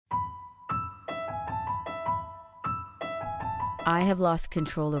I have lost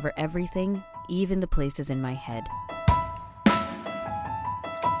control over everything, even the places in my head.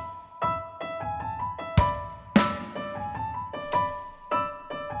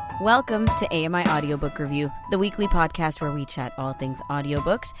 Welcome to AMI Audiobook Review, the weekly podcast where we chat all things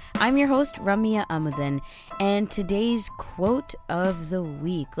audiobooks. I'm your host, Ramya Amudan, and today's quote of the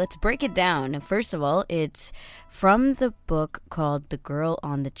week. Let's break it down. First of all, it's from the book called The Girl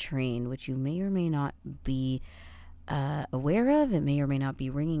on the Train, which you may or may not be aware of. It may or may not be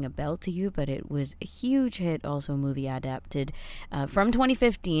ringing a bell to you, but it was a huge hit, also movie adapted from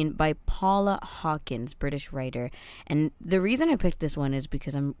 2015 by Paula Hawkins, British writer. And the reason I picked this one is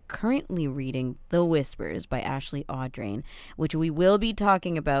because I'm currently reading The Whispers by Ashley Audrain, which we will be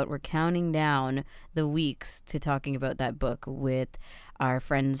talking about. We're counting down the weeks to talking about that book with our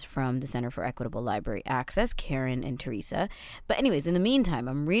friends from the Center for Equitable Library Access, Karen and Teresa. But anyways, in the meantime,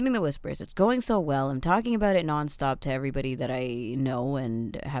 I'm reading The Whispers. It's going so well. I'm talking about it nonstop to everybody that I know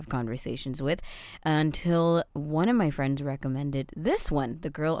and have conversations with until one of my friends recommended this one, The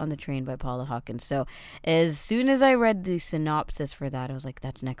Girl on the Train by Paula Hawkins. So as soon as I read the synopsis for that, I was like,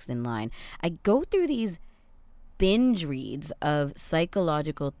 that's next in line. I go through these binge reads of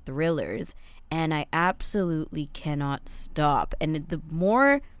psychological thrillers, and I absolutely cannot stop. And the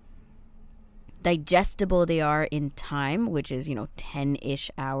more digestible they are in time, which is, 10-ish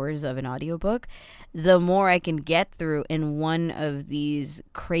hours of an audiobook, the more I can get through in one of these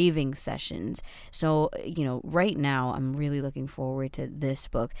craving sessions. So, right now I'm really looking forward to this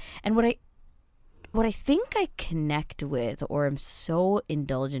book. And what I think I connect with, or am so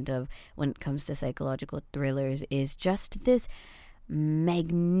indulgent of when it comes to psychological thrillers, is just this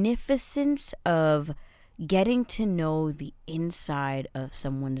magnificence of getting to know the inside of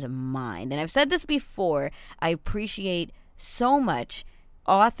someone's mind. And I've said this before, I appreciate so much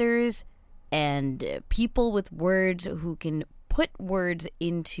authors and people with words who can put words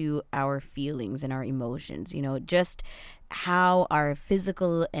into our feelings and our emotions, just how our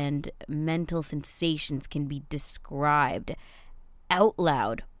physical and mental sensations can be described out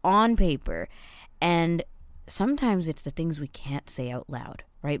loud on paper. And sometimes it's the things we can't say out loud,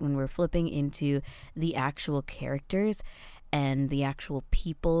 right? When we're flipping into the actual characters and the actual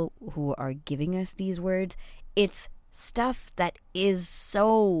people who are giving us these words, it's stuff that is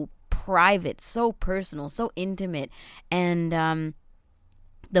so private, so personal, so intimate. And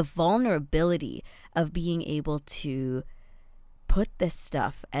the vulnerability of being able to put this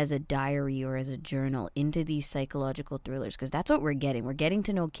stuff as a diary or as a journal into these psychological thrillers, because that's what we're getting. We're getting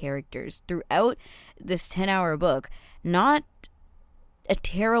to know characters throughout this 10-hour book. Not a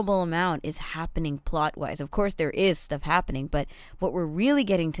terrible amount is happening plot-wise. Of course, there is stuff happening, but what we're really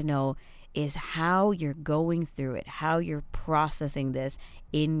getting to know is how you're going through it, how you're processing this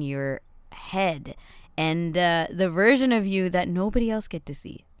in your head, and the version of you that nobody else get to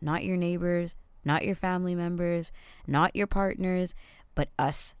see. Not your neighbors, not your family members, not your partners, but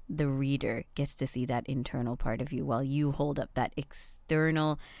us, the reader, gets to see that internal part of you while you hold up that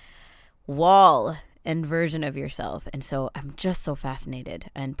external wall and version of yourself. And so I'm just so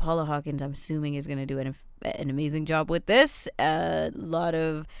fascinated. And Paula Hawkins, I'm assuming, is going to do an amazing job with this. A lot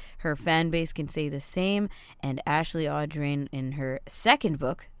of her fan base can say the same. And Ashley Audrain, in her second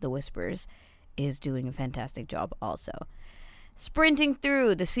book, The Whispers, is doing a fantastic job also. Sprinting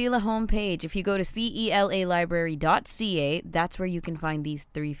through the CELA homepage, if you go to celalibrary.ca, that's where you can find these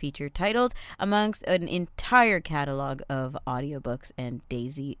 3 featured titles amongst an entire catalog of audiobooks and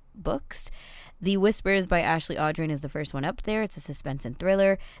Daisy books. The Whispers by Ashley Audrain is the first one up there. It's a suspense and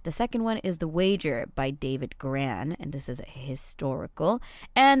thriller. The second one is The Wager by David Gran, and this is a historical.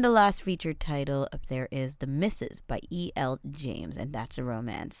 And the last featured title up there is The Misses by E.L. James, and that's a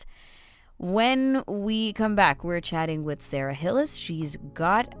romance. When we come back, we're chatting with Sara Hillis. She's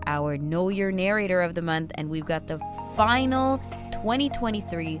got our Know Your Narrator of the month, and we've got the final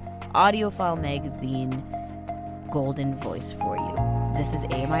 2023 Audiofile Magazine Golden Voice for you. This is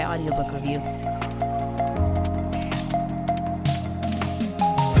AMI Audiobook Review.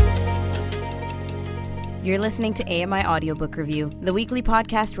 You're listening to AMI Audiobook Review, the weekly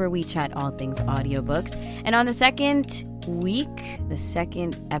podcast where we chat all things audiobooks. And on the second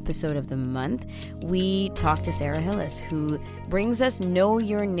episode of the month, we talk to Sara Hillis, who brings us Know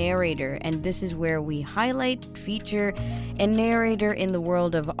Your Narrator. And this is where we highlight, feature a narrator in the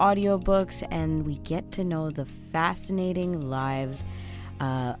world of audiobooks, and we get to know the fascinating lives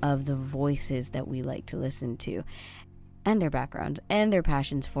of the voices that we like to listen to. and their backgrounds and their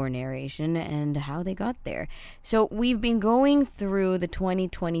passions for narration and how they got there. So we've been going through the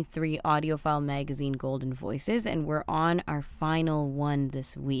 2023 Audiophile Magazine Golden Voices, and we're on our final one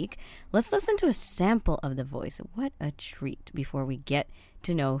this week. Let's listen to a sample of the voice. What a treat before we get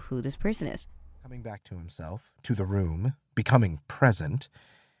to know who this person is. Coming back to himself, to the room, becoming present,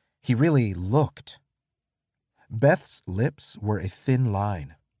 he really looked. Beth's lips were a thin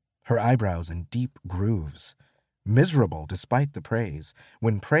line, her eyebrows in deep grooves. Miserable despite the praise,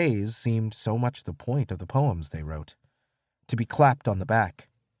 when praise seemed so much the point of the poems they wrote. To be clapped on the back,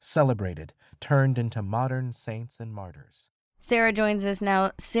 celebrated, turned into modern saints and martyrs. Sara joins us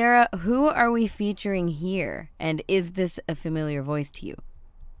now. Sara, who are we featuring here? And is this a familiar voice to you?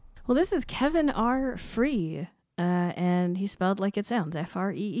 Well, this is Kevin R. Free, and he's spelled like it sounds,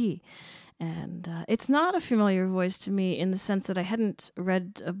 Free. And it's not a familiar voice to me in the sense that I hadn't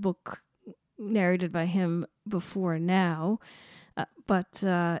read a book narrated by him before now, but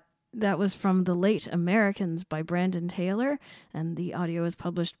that was from The Late Americans by Brandon Taylor, and the audio is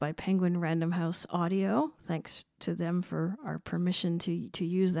published by Penguin Random House Audio. Thanks to them for our permission to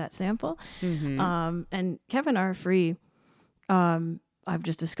use that sample. Mm-hmm. And Kevin R. Free, I've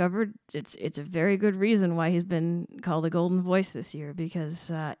just discovered it's a very good reason why he's been called a Golden Voice this year,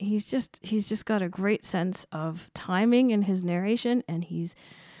 because he's just got a great sense of timing in his narration, and he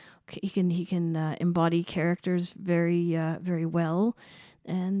can embody characters very very well,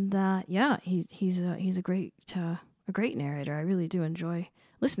 and he's a great narrator. I really do enjoy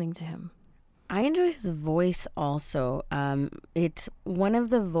listening to him. I enjoy his voice also. It's one of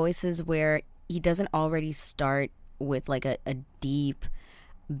the voices where he doesn't already start with like a deep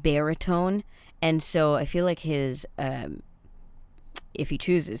baritone, and so I feel like his if he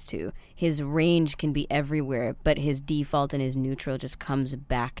chooses to, his range can be everywhere, but his default and his neutral just comes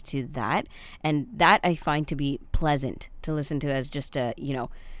back to that, and that I find to be pleasant to listen to as just a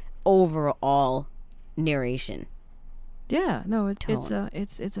overall narration. Yeah, no, it's a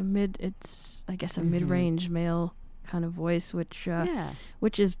mid-range male kind of voice, which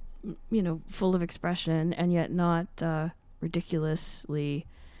is full of expression and yet not ridiculously.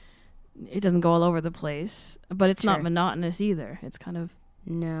 It doesn't go all over the place, but it's not monotonous either. It's kind of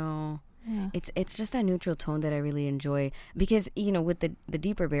It's just that neutral tone that I really enjoy, because with the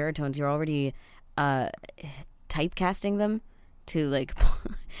deeper baritones, you're already typecasting them to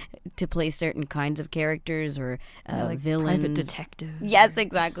to play certain kinds of characters or like villains, private detectives. Yes,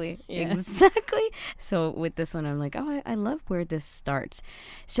 exactly. Exactly. So with this one, I'm like, I love where this starts.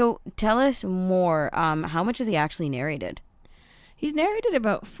 So tell us more. How much has he actually narrated? He's narrated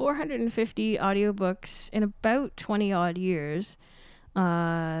about 450 audiobooks in about 20 odd years.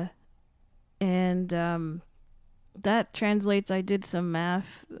 And that translates, I did some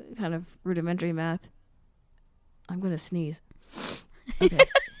math, kind of rudimentary math. I'm going to sneeze. Okay.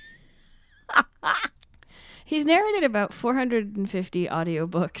 He's narrated about 450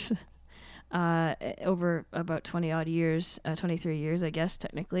 audiobooks over about 20 odd years, 23 years, I guess,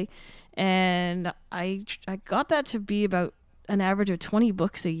 technically. And I got that to be about an average of 20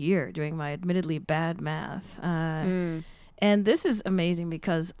 books a year, doing my admittedly bad math. And this is amazing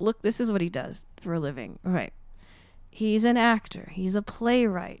because, look, this is what he does for a living. Right. He's an actor. He's a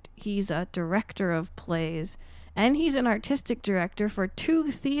playwright. He's a director of plays. And he's an artistic director for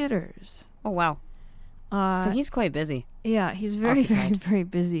 2 theaters. Oh, wow. So he's quite busy. Yeah, he's very, very, very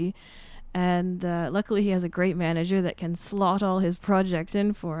busy. And luckily he has a great manager that can slot all his projects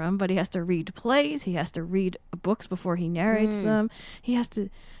in for him, but he has to read plays, he has to read books before he narrates them. He has to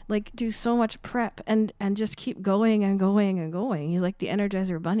do so much prep and just keep going and going and going. He's like the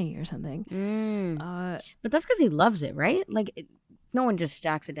Energizer Bunny or something. But that's because he loves it, right? No one just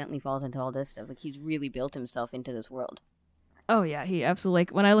accidentally falls into all this stuff. He's really built himself into this world. Oh, yeah, he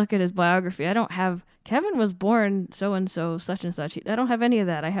absolutely, when I look at his biography, I don't have, Kevin was born so-and-so, such and such. I don't have any of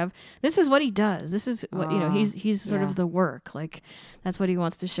that. I have, this is what he does. This is what, he's sort of the work. That's what he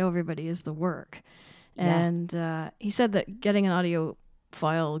wants to show everybody is the work. Yeah. And he said that getting an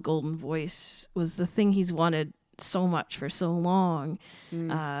audiophile Golden Voice was the thing he's wanted so much for so long.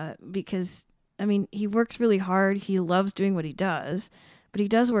 Because, he works really hard. He loves doing what he does. But he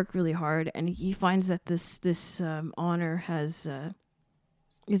does work really hard, and he finds that this honor is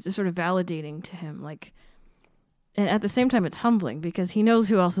sort of validating to him. And at the same time, it's humbling because he knows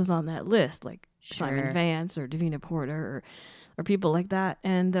who else is on that list, like Simon Vance or Davina Porter or people like that.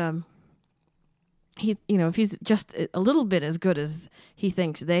 And he, if he's just a little bit as good as he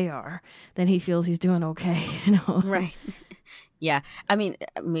thinks they are, then he feels he's doing okay. Right? Yeah.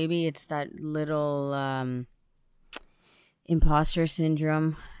 Maybe it's that little. Imposter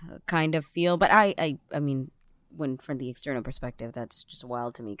syndrome kind of feel, but I mean when from the external perspective, that's just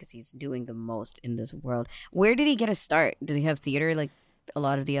wild to me because he's doing the most in this world. Where did he get a start? Did he have theater like a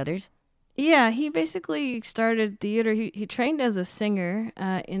lot of the others? Yeah, he basically started theater. He trained as a singer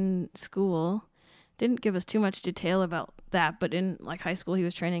in school. Didn't give us too much detail about that, but in like high school he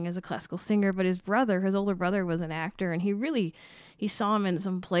was training as a classical singer. But his older brother was an actor, and he saw him in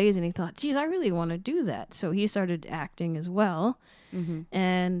some plays and he thought, geez, I really want to do that. So he started acting as well.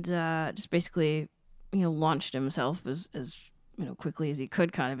 And just basically, launched himself as quickly as he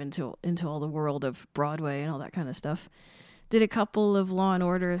could kind of into all the world of Broadway and all that kind of stuff. Did a couple of Law and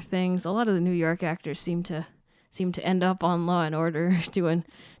Order things. A lot of the New York actors seem to end up on Law and Order doing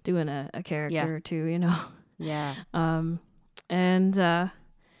a character or two, Yeah. And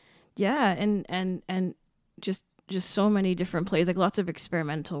just so many different plays, like lots of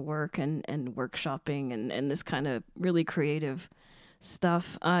experimental work and workshopping and this kind of really creative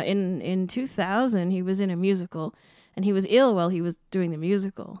stuff. In 2000, he was in a musical, and he was ill while he was doing the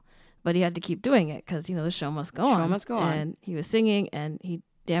musical, but he had to keep doing it because the show must go on. Show must go on. And he was singing, and he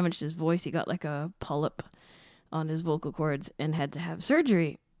damaged his voice. He got like a polyp on his vocal cords and had to have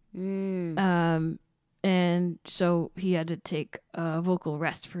surgery. And so he had to take a vocal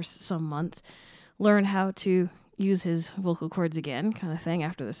rest for some months, learn how to use his vocal cords again, kind of thing,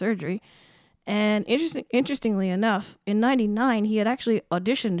 after the surgery. And interestingly enough, in 99, he had actually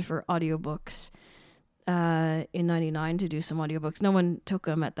auditioned for audiobooks in 99 to do some audiobooks. No one took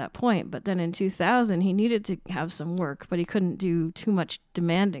him at that point. But then in 2000, he needed to have some work, but he couldn't do too much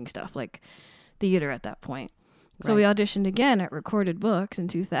demanding stuff like theater at that point. So he auditioned again at Recorded Books in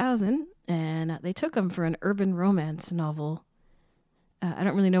 2000, and they took him for an urban romance novel. I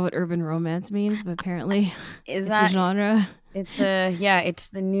don't really know what urban romance means, but apparently it's a genre. It's it's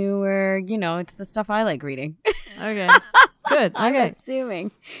the newer, it's the stuff I like reading. Okay, good. I'm Okay,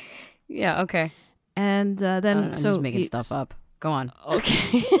 assuming. Yeah, okay. And then I'm just making stuff up. Go on.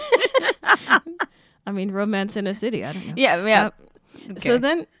 Okay. I mean, romance in a city. I don't know. Yeah. Okay. So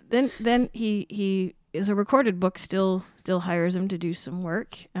then he is a Recorded Book still hires him to do some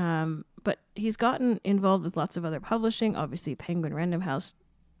work. But he's gotten involved with lots of other publishing. Obviously, Penguin Random House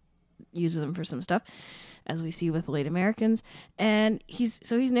uses him for some stuff, as we see with The Late Americans. And he's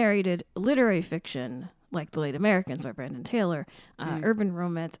narrated literary fiction like The Late Americans by Brandon Taylor, urban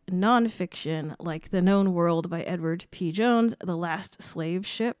romance, nonfiction like The Known World by Edward P. Jones, The Last Slave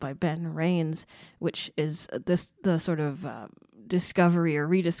Ship by Ben Raines, which is the sort of discovery or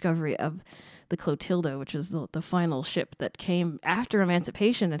rediscovery of the Clotilda, which is the final ship that came after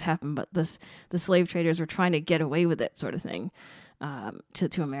emancipation had happened, but the slave traders were trying to get away with it, sort of thing,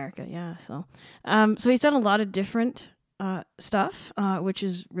 to America. Yeah, so he's done a lot of different stuff, which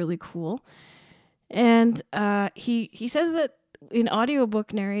is really cool. And he says that in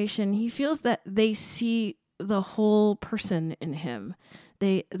audiobook narration, he feels that they see the whole person in him.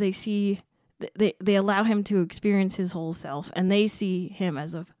 They allow him to experience his whole self, and they see him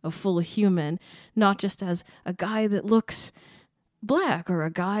as a full human, not just as a guy that looks black or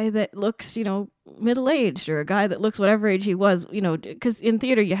a guy that looks, middle-aged, or a guy that looks whatever age he was, because in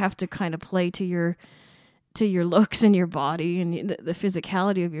theater you have to kind of play to your looks and your body and the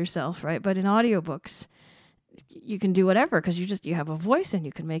physicality of yourself, right? But in audiobooks, you can do whatever because you have a voice and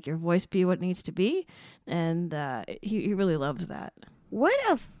you can make your voice be what it needs to be, and he really loves that. What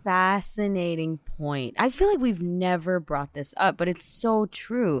a fascinating point. I feel like we've never brought this up, but it's so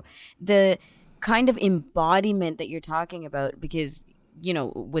true. The kind of embodiment that you're talking about, because,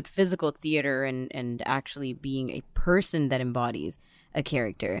 with physical theater and actually being a person that embodies a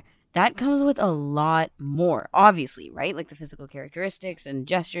character, that comes with a lot more, obviously, right? Like the physical characteristics and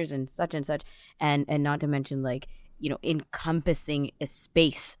gestures and such, and not to mention encompassing a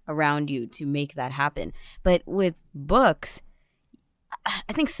space around you to make that happen. But with books,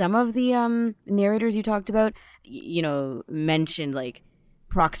 I think some of the narrators you talked about, mentioned like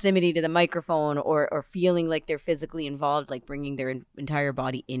proximity to the microphone or feeling like they're physically involved, like bringing their entire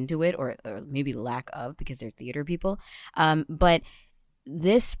body into it, or maybe lack of, because they're theater people. But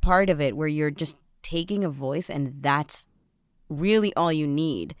this part of it where you're just taking a voice and that's really all you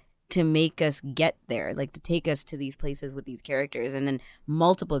need to make us get there, like to take us to these places with these characters and then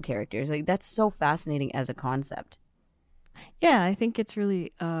multiple characters. Like that's so fascinating as a concept. Yeah, I think it's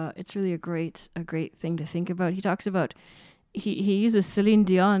really a great thing to think about. He talks about he uses Celine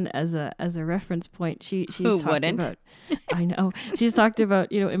Dion as a reference point. She's Who talked wouldn't? About, I know. She's talked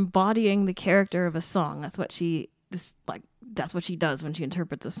about, embodying the character of a song. That's what she does when she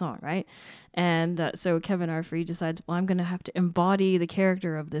interprets a song, right? And so Kevin R. Free decides, well, I'm going to have to embody the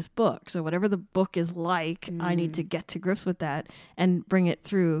character of this book. So whatever the book is like, I need to get to grips with that and bring it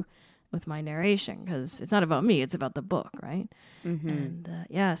through with my narration, because it's not about me, it's about the book, right? And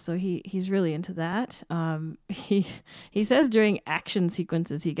so he's really into that. He says during action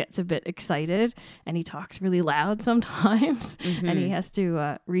sequences he gets a bit excited and he talks really loud sometimes, and he has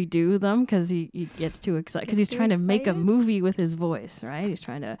to redo them because he gets too excited because he's trying to make a movie with his voice, right? He's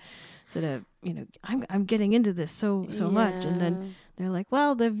trying to sort of, I'm getting into this so much, and then they're like,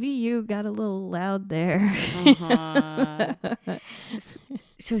 well, the VU got a little loud there.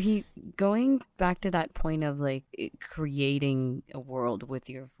 So he, going back to that point of like creating a world with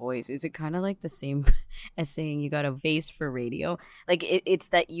your voice, is it kind of like the same as saying you got a face for radio? Like it's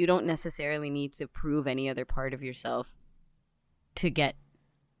that you don't necessarily need to prove any other part of yourself to get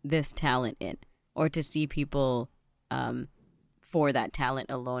this talent in, or to see people for that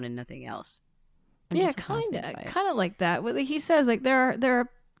talent alone and nothing else. Kind of like that. He says like there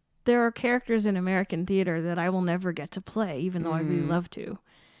are characters in American theater that I will never get to play, even though I really love to,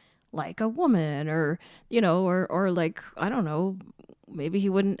 like a woman, or or like, I don't know, maybe he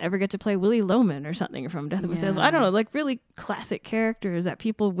wouldn't ever get to play Willie Loman or something from Death of a Salesman. I don't know, like really classic characters that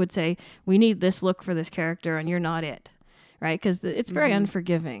people would say, we need this look for this character, and you're not it, right? Because it's very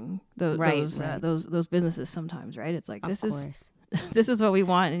unforgiving. Those businesses sometimes, right? It's like, this is what we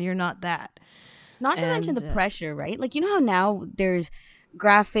want, and you're not that. Not to mention the pressure, right? Like, you know how now there's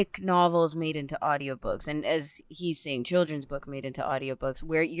graphic novels made into audiobooks, and as he's saying, children's book made into audiobooks,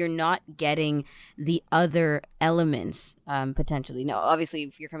 where you're not getting the other elements potentially. Now, obviously,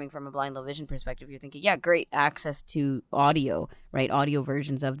 if you're coming from a blind low vision perspective, you're thinking, yeah, great access to audio, right? Audio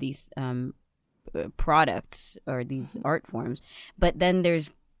versions of these products or these art forms. But then there's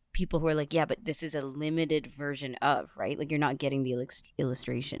people who are like, yeah, but this is a limited version of, right? Like, you're not getting the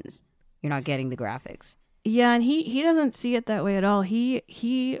illustrations. You're not getting the graphics. Yeah, and he doesn't see it that way at all.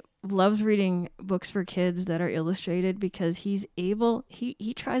 He loves reading books for kids that are illustrated because he's able,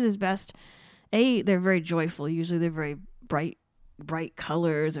 he tries his best. They're very joyful. Usually they're very bright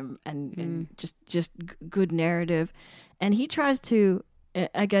colors and just good narrative. And he tries to,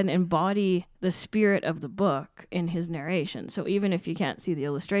 again, embody the spirit of the book in his narration. So even if you can't see the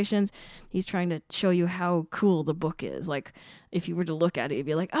illustrations, he's trying to show you how cool the book is. Like, if you were to look at it, you'd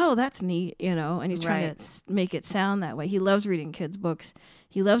be like, oh, that's neat, and he's trying to make it sound that way. He loves reading kids' books.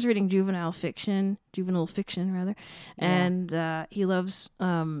 He loves reading juvenile fiction, rather. And he loves,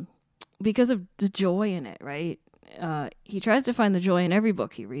 because of the joy in it, right? He tries to find the joy in every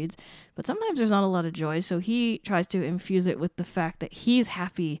book he reads, but sometimes there's not a lot of joy, so he tries to infuse it with the fact that he's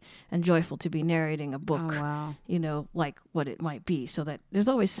happy and joyful to be narrating a book, like what it might be, so that there's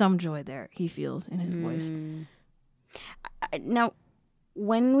always some joy there, he feels, in his voice. Now,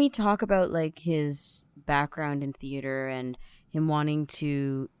 when we talk about like his background in theater and him wanting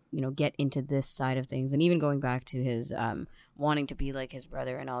to, get into this side of things, and even going back to his wanting to be like his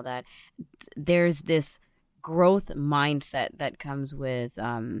brother and all that, there's this growth mindset that comes with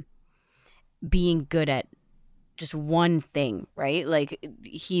being good at just one thing, right? Like,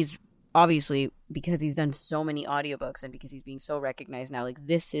 he's obviously, because he's done so many audiobooks and because he's being so recognized now, like,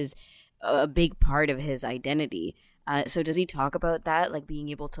 this is a big part of his identity. So does he talk about that, like being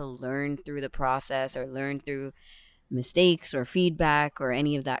able to learn through the process or learn through mistakes or feedback or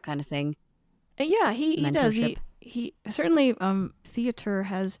any of that kind of thing? Yeah, he does. He certainly, theater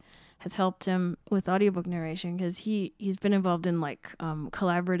has helped him with audiobook narration, because he's been involved in like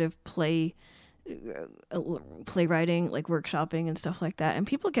collaborative playwriting, like workshopping and stuff like that, and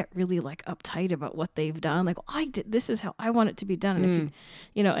people get really like uptight about what they've done, like, this is how I want it to be done. And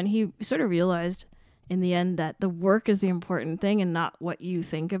if and he sort of realized in the end that the work is the important thing and not what you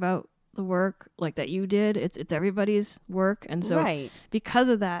think about the work, like that you did. It's everybody's work, and so because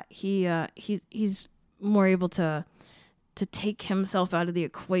of that, he's more able to take himself out of the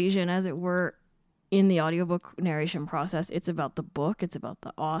equation, as it were, in the audiobook narration process. It's about the book, it's about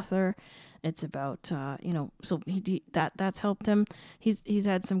the author, it's about so that's helped him. He's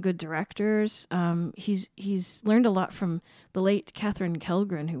had some good directors. He's learned a lot from the late Catherine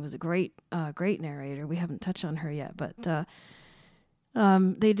Kellgren, who was a great narrator. We haven't touched on her yet, but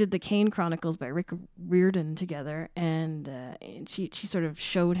they did the Kane Chronicles by Rick Riordan together, and she sort of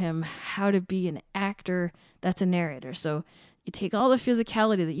showed him how to be an actor that's a narrator. So you take all the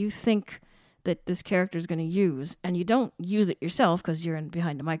physicality that you think that this character is going to use, and you don't use it yourself because you're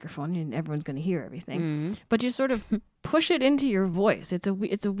behind a microphone and everyone's going to hear everything, but you sort of push it into your voice. It's a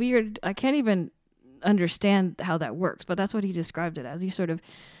weird, I can't even understand how that works, but that's what he described it as. You sort of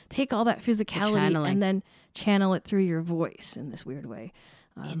take all that physicality and then channel it through your voice in this weird way.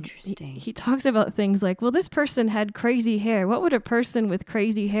 Interesting. He talks about things like, well, this person had crazy hair. What would a person with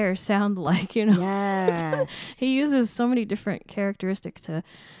crazy hair sound like? Yeah. He uses so many different characteristics to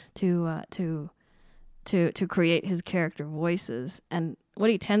create his character voices. And what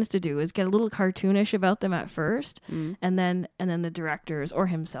he tends to do is get a little cartoonish about them at first, and then the directors or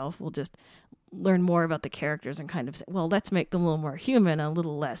himself will just learn more about the characters and kind of say, well, let's make them a little more human, a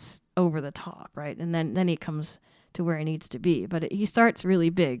little less over the top, right? And then he comes to where he needs to be. But he starts really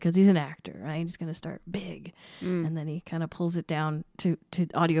big because he's an actor, right? He's going to start big, and then he kind of pulls it down to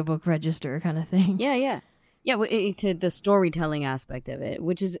audiobook register kind of thing. Yeah, to the storytelling aspect of it,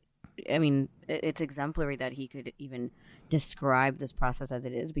 which is, I mean, it's exemplary that he could even describe this process as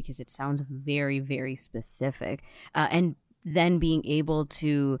it is, because it sounds very, very specific. And then being able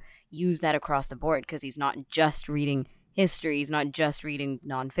to use that across the board, because he's not just reading history, he's not just reading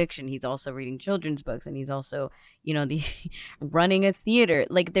nonfiction, he's also reading children's books, and he's also, running a theater.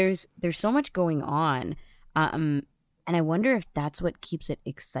 Like there's so much going on. And I wonder if that's what keeps it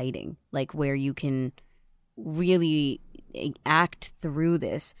exciting, like where you can really act through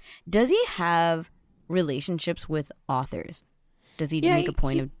this. Does he have relationships with authors? Does he make a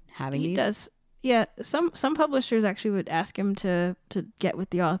point of having these? He does. Yeah, some publishers actually would ask him to get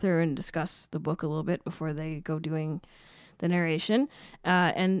with the author and discuss the book a little bit before they go doing the narration.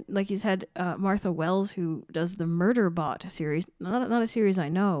 And like he's had Martha Wells, who does the Murderbot series, not a series I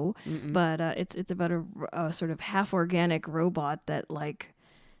know, but it's about a sort of half organic robot that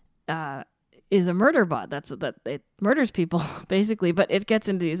is a murder bot. That it murders people basically, but it gets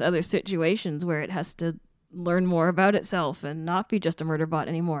into these other situations where it has to learn more about itself and not be just a murder bot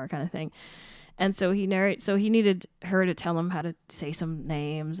anymore, kind of thing. And so he narrates. So he needed her to tell him how to say some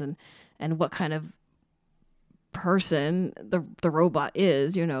names and what kind of person the robot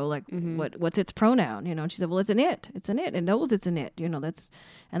is. What's its pronoun. And she said, well, it's an it. It's an it. It knows it's an it.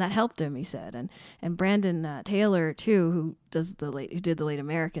 And that helped him, he said. And Brandon Taylor too, who did the Late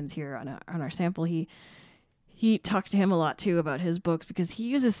Americans here on our sample, he talks to him a lot too about his books, because he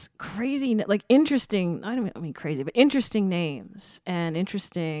uses crazy, interesting, I don't mean crazy, but interesting names and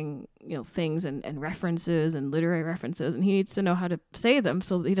interesting, things and references and literary references. And he needs to know how to say them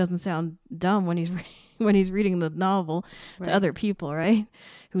so that he doesn't sound dumb when he's reading the novel to other people, right?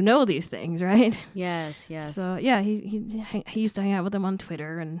 Who know these things, right? Yes. So yeah, he used to hang out with them on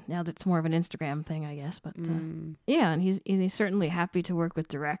Twitter, and now that's more of an Instagram thing, I guess. But yeah, and he's certainly happy to work with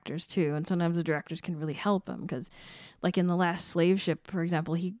directors too, and sometimes the directors can really help him, because, like in The Last Slave Ship, for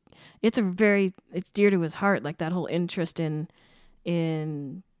example, it's dear to his heart, like that whole interest in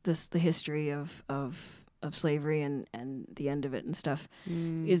the history of slavery and the end of it and stuff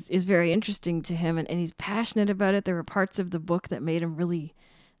is very interesting to him, and he's passionate about it. There were parts of the book that made him really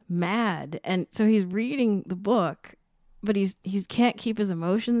mad, and so he's reading the book, but he can't keep his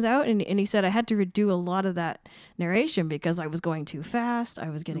emotions out, and he said, I had to redo a lot of that narration because I was going too fast. I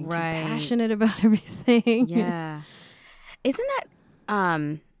was getting too passionate about everything. Yeah. Isn't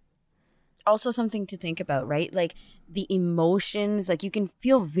that also something to think about, right? Like the emotions, like you can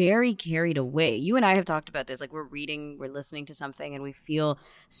feel very carried away. You and I have talked about this, like we're listening to something and we feel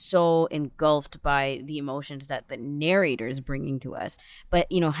so engulfed by the emotions that the narrator is bringing to us.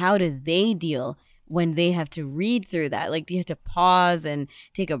 But, how do they deal when they have to read through that? Like, do you have to pause and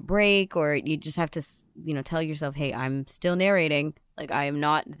take a break, or you just have to, tell yourself, hey, I'm still narrating. Like, I am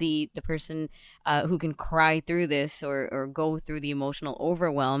not the person who can cry through this or go through the emotional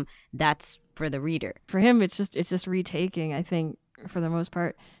overwhelm. That's for the reader. For him, it's just retaking, I think, for the most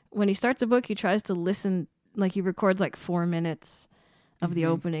part. When he starts a book, he tries to listen, like he records like 4 minutes of the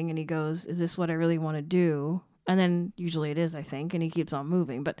opening, and he goes, is this what I really want to do? And then usually it is, I think, and he keeps on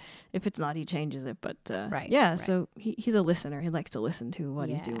moving. But if it's not, he changes it. But so he's a listener. He likes to listen to what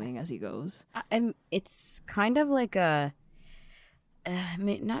he's doing as he goes. And it's kind of like a...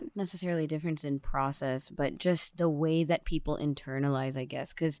 not necessarily a difference in process, but just the way that people internalize, I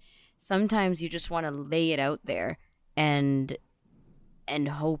guess, because sometimes you just want to lay it out there and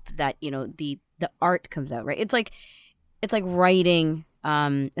hope that the art comes out right. It's like writing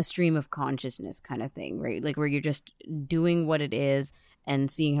a stream of consciousness kind of thing, right? Like where you're just doing what it is and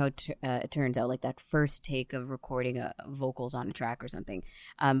seeing how it turns out, like that first take of recording vocals on a track or something.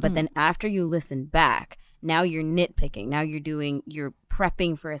 But then after you listen back, now you're nitpicking. Now you're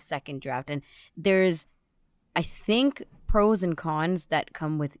prepping for a second draft. And there's, I think, pros and cons that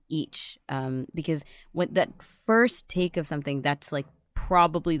come with each. Because when that first take of something, that's like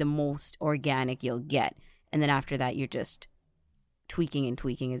probably the most organic you'll get. And then after that, you're just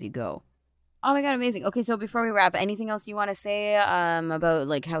tweaking as you go. Oh my God, amazing. Okay, so before we wrap, anything else you want to say about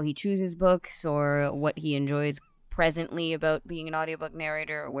like how he chooses books or what he enjoys presently about being an audiobook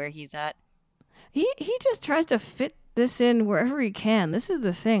narrator, or where he's at? He just tries to fit this in wherever he can. This is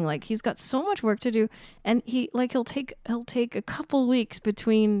the thing. Like, he's got so much work to do, and he'll take a couple weeks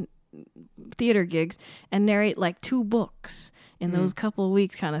between theater gigs and narrate like 2 books in those couple of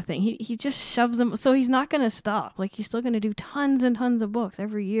weeks, kind of thing. He just shoves them, so he's not going to stop. Like, he's still going to do tons and tons of books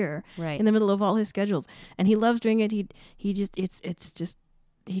every year, right, in the middle of all his schedules, and he loves doing it. He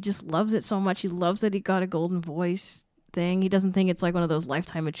just loves it so much. He loves that he got a Golden Voice thing. He doesn't think it's like one of those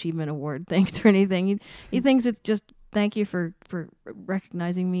Lifetime Achievement Award things or anything. He thinks it's just thank you for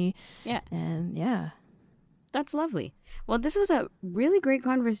recognizing me. Yeah. And yeah. That's lovely. Well, this was a really great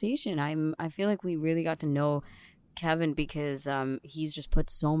conversation. I feel like we really got to know Kevin because he's just put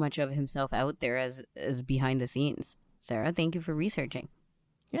so much of himself out there as behind the scenes. Sarah, thank you for researching.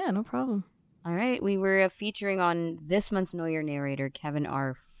 Yeah, no problem. All right, we were featuring on this month's Know Your Narrator, Kevin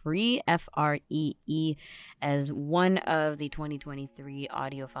R. Free, Free, as one of the 2023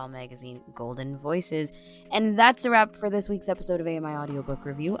 Audiophile Magazine Golden Voices. And that's a wrap for this week's episode of AMI Audiobook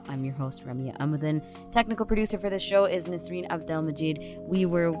Review. I'm your host, Ramya Amuddin. Technical producer for this show is Nasreen Abdelmajid. We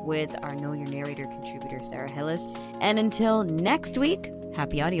were with our Know Your Narrator contributor, Sara Hillis. And until next week,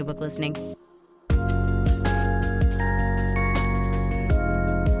 happy audiobook listening.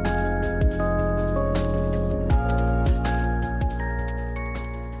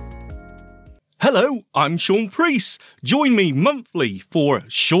 Hello, I'm Sean Priest. Join me monthly for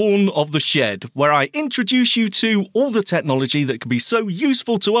Shaun of the Shed, where I introduce you to all the technology that can be so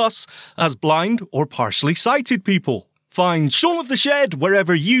useful to us as blind or partially sighted people. Find Shaun of the Shed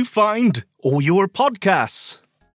wherever you find all your podcasts.